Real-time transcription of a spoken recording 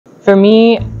For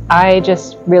me, I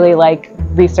just really like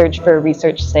research for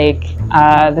research's sake.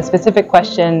 The specific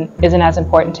question isn't as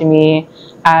important to me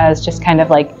as just kind of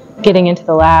like getting into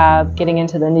the lab, getting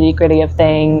into the nitty-gritty of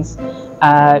things,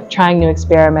 trying new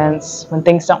experiments. When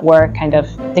things don't work, kind of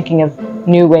thinking of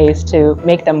new ways to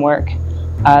make them work.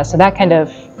 So that kind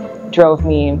of drove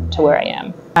me to where I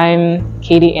am. I'm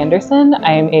Katie Anderson.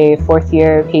 I'm a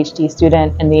fourth-year Ph.D.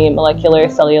 student in the Molecular,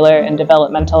 Cellular, and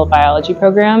Developmental Biology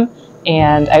program,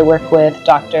 and I work with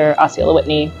Dr. Osceola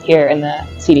Whitney here in the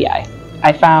CDI.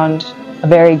 I found a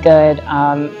very good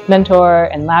mentor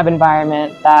and lab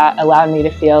environment that allowed me to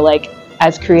feel like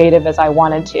as creative as I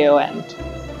wanted to,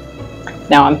 and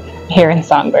now I'm here in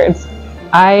Songbirds.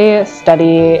 I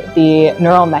study the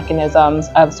neural mechanisms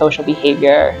of social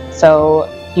behavior. So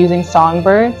using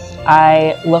songbirds,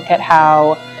 I look at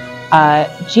how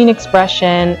gene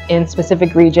expression in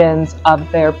specific regions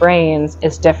of their brains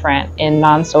is different in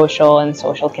non-social and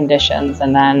social conditions.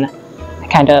 And then I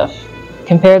kind of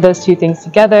compare those two things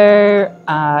together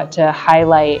to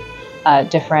highlight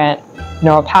different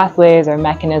neural pathways or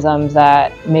mechanisms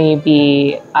that may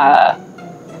be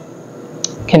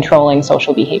controlling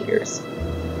social behaviors.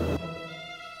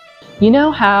 You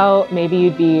know how maybe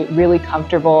you'd be really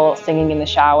comfortable singing in the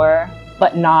shower,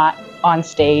 but not on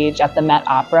stage at the Met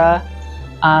Opera?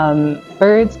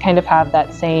 Birds kind of have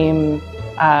that same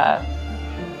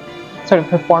sort of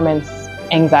performance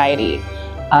anxiety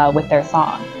with their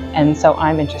song. And so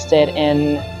I'm interested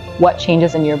in what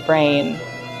changes in your brain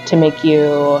to make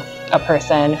you a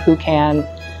person who can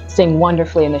sing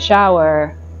wonderfully in the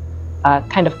shower,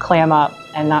 kind of clam up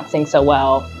and not sing so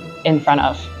well in front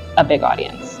of a big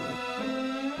audience.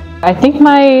 I think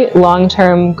my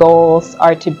long-term goals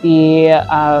are to be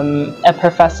a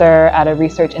professor at a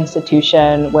research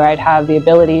institution where I'd have the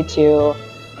ability to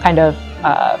kind of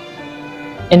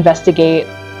investigate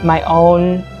my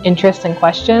own interests and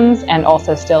questions, and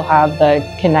also still have the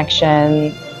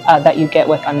connection that you get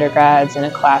with undergrads in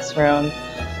a classroom.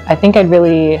 I think I'd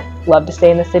really love to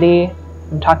stay in the city.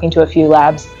 I'm talking to a few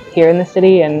labs here in the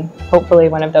city, and hopefully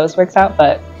one of those works out,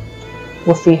 but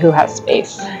we'll see who has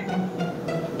space.